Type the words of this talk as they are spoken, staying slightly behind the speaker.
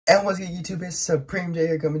And what's good, YouTube? It's Supreme J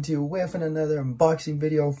here coming to you with another unboxing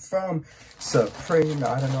video from Supreme.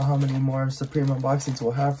 Now, I don't know how many more Supreme unboxings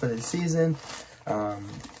we'll have for this season.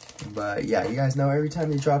 But yeah, you guys know every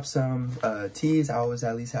time they drop some teas, I always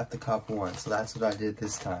at least have to cop one. So that's what I did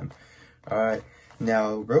this time. Alright,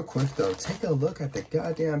 now real quick though, take a look at the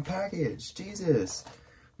goddamn package. Jesus.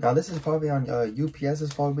 Now this is probably on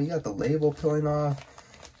UPS's fault, but you got the label peeling off.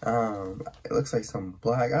 It looks like some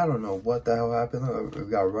black, I don't know what the hell happened. We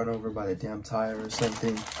got run over by the damn tire or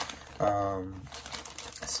something.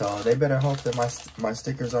 So they better hope that my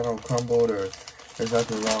stickers are not crumbled or there's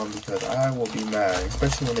nothing wrong, because I will be mad,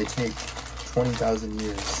 especially when they take 20,000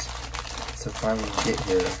 years to finally get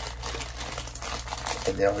here.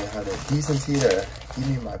 And they only had the decency to give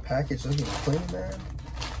me my package looking clean, man.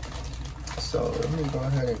 So let me go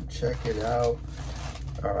ahead and check it out.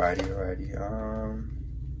 Alrighty.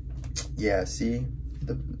 Yeah, see,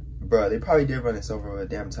 bro, they probably did run this over with a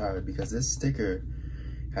damn tire, because this sticker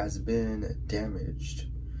has been damaged.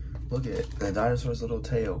 Look at the dinosaur's little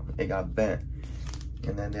tail, it got bent.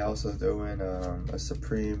 And then they also threw in a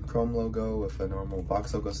Supreme Chrome logo with a normal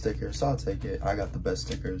box logo sticker, so I'll take it. I got the best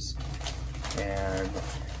stickers. And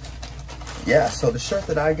yeah, so the shirt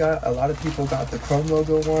that I got, a lot of people got the Chrome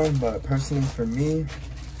logo one, but personally for me,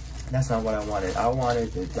 that's not what I wanted. I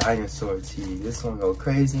wanted the dinosaur tee. This one go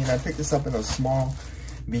crazy, and I picked this up in a small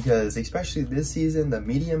because especially this season, the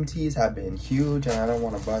medium tees have been huge and I don't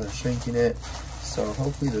want to bother shrinking it. So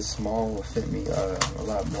hopefully the small will fit me a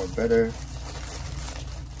lot more better.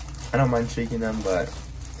 I don't mind shaking them, but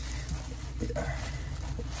yeah,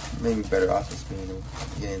 maybe better off just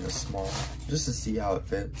getting the small, just to see how it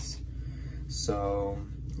fits. So,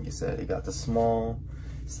 like I said, it got the small,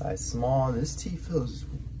 size small. This tee feels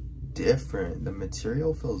different. The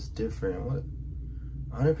material feels different. What?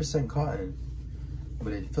 100% cotton,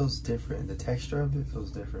 but it feels different. The texture of it feels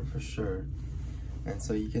different for sure. And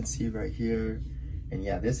so you can see right here. And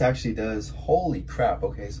yeah, this actually does, holy crap.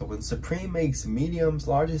 Okay, so when Supreme makes mediums,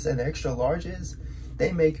 larges, and extra larges,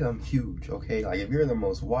 they make them huge, okay? Like if you're the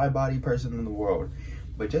most wide body person in the world,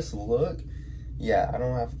 but just look, yeah,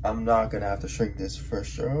 I'm not gonna have to shrink this for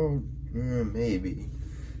sure. Maybe,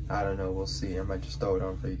 I don't know, we'll see. I might just throw it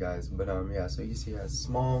on for you guys. But yeah, so you see it's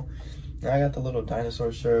small. Now I got the little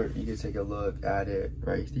dinosaur shirt. You can take a look at it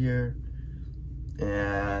right here.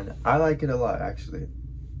 And I like it a lot, actually.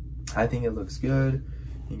 I think it looks good.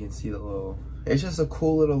 You can see the little, it's just a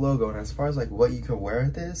cool little logo. And as far as like what you can wear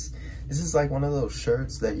with this is like one of those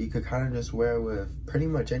shirts that you could kind of just wear with pretty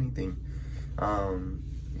much anything.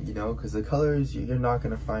 You know, because the colors, you're not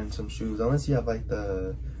gonna find some shoes unless you have like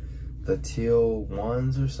the teal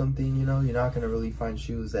ones or something, you know. You're not gonna really find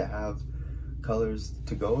shoes that have colors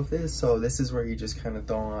to go with this. So this is where you just kind of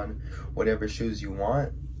throw on whatever shoes you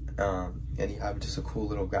want, and you have just a cool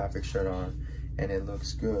little graphic shirt on. And it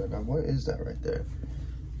looks good. Now, what is that right there?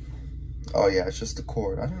 Oh yeah, it's just the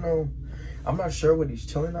cord. I don't know. I'm not sure what he's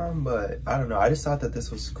chilling on, but I don't know. I just thought that this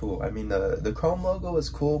was cool. I mean, the Chrome logo is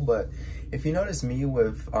cool, but if you notice me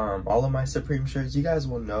with all of my Supreme shirts, you guys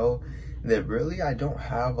will know that really I don't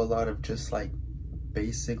have a lot of just like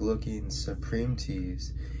basic looking Supreme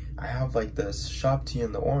tees. I have like the shop tee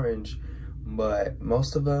in the orange, but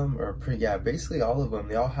most of them are pretty, yeah, basically all of them,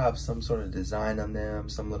 they all have some sort of design on them,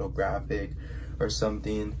 some little graphic or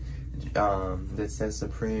something that says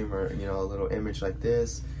Supreme, or you know, a little image like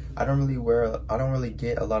this. I don't really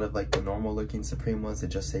get a lot of like the normal looking Supreme ones that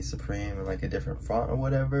just say Supreme and like a different font or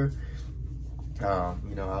whatever.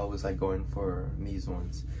 You know, I always like going for these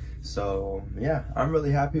ones. So yeah, I'm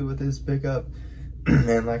really happy with this pickup.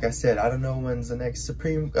 And like I said, I don't know when's the next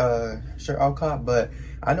Supreme shirt I'll cop, but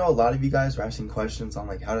I know a lot of you guys were asking questions on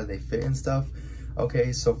like how do they fit and stuff.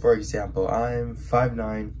 Okay, so for example, I'm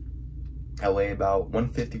 5'9", I weigh about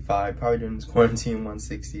 155, probably during this quarantine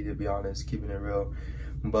 160 to be honest, keeping it real.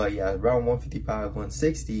 But yeah, around 155,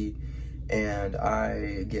 160, and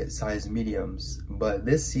I get size mediums. But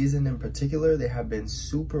this season in particular, they have been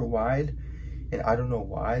super wide, and I don't know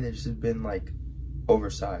why. They've just been like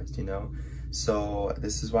oversized, you know? So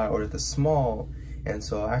this is why I ordered the small. And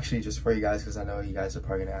so actually, just for you guys, because I know you guys are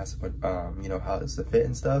probably gonna ask you know, how does it fit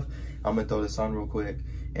and stuff, I'm gonna throw this on real quick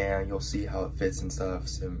and you'll see how it fits and stuff,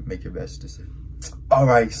 so make your best decision. All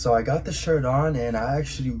right, so I got the shirt on and I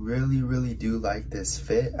actually really do like this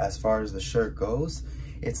fit. As far as the shirt goes,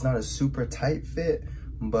 it's not a super tight fit,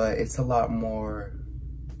 but it's a lot more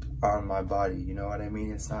on my body, you know what I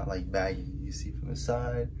mean? It's not like baggy. You see from the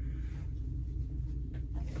side,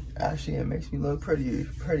 actually it makes me look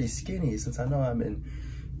pretty skinny, since I know I've been,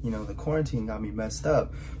 you know, the quarantine got me messed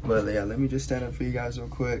up. But yeah, let me just stand up for you guys real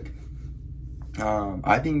quick.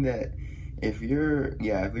 I think that if you're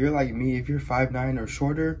like me, if you're 5'9" or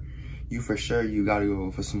shorter, you gotta go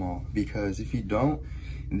with a small, because if you don't,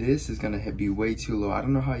 this is gonna be way too low. I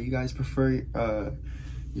don't know how you guys prefer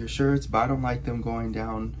your shirts, but I don't like them going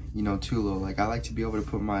down, you know, too low. Like, I like to be able to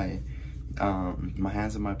put my my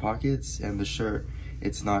hands in my pockets, and the shirt,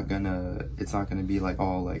 it's not gonna be like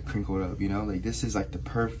all like crinkled up, you know. Like, this is like the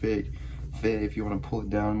perfect fit. If you want to pull it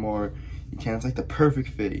down more, you can. It's like the perfect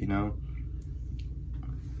fit, you know.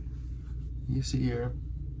 You see here,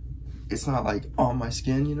 it's not like on my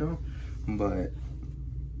skin, you know, but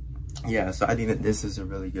yeah. So I think that this is a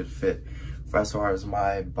really good fit for as far as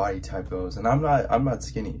my body type goes. And I'm not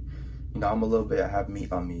skinny, you know. I'm a little bit, I have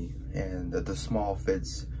meat on me, and the small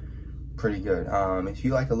fits pretty good. If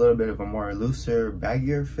you like a little bit of a more looser,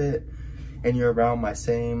 baggier fit, and you're around my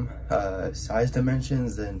same size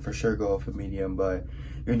dimensions, then for sure go with a medium. But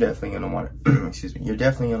you're definitely gonna want to excuse me, you're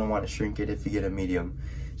definitely gonna want to shrink it if you get a medium,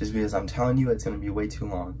 just because I'm telling you, it's gonna be way too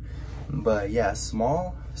long. But yeah,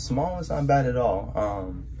 small is not bad at all.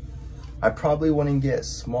 I probably wouldn't get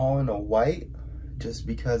small in a white, just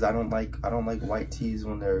because I don't like white tees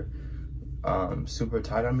when they're super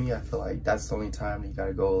tight on me. I feel like that's the only time you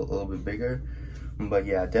gotta go a little bit bigger. But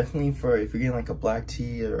yeah, definitely if you're getting like a black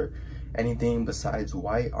tee or anything besides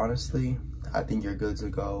white, honestly, I think you're good to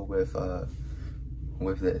go with a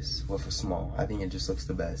small. I think it just looks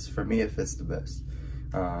the best. For me, it fits the best.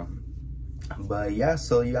 But yeah,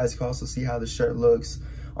 so you guys can also see how the shirt looks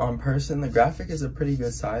on person. The graphic is a pretty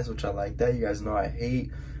good size, which I like that. You guys know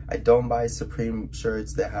I don't buy Supreme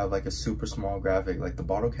shirts that have like a super small graphic, like the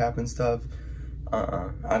bottle cap and stuff. I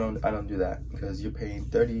don't do that, because you're paying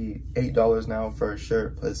 $38 now for a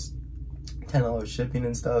shirt plus $10 shipping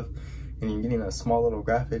and stuff, and you're getting a small little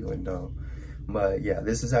graphic. Like, no. But yeah,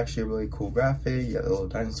 this is actually a really cool graphic. You got the little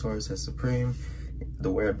dinosaur, it says Supreme.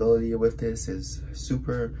 The wearability with this is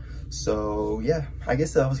super. So yeah, I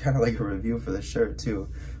guess that was kind of like a review for the shirt too,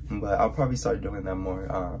 but I'll probably start doing that more.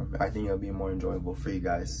 I think it'll be more enjoyable for you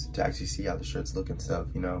guys to actually see how the shirts look and stuff,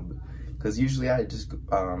 you know, because usually I just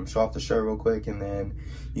show off the shirt real quick, and then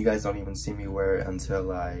you guys don't even see me wear it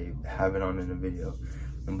until I have it on in a video.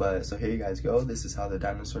 But so here you guys go. This is how the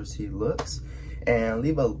dinosaur tee looks. And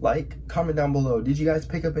leave a like, comment down below. Did you guys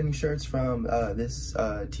pick up any shirts from this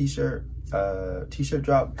t-shirt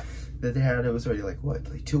drop that they had? It was already like, what,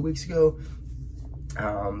 like 2 weeks ago?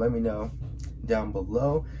 Let me know down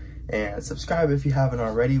below, and subscribe if you haven't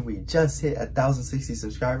already. We just hit 1,060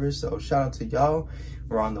 subscribers, so shout out to y'all.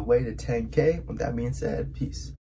 We're on the way to 10K. With that being said, peace.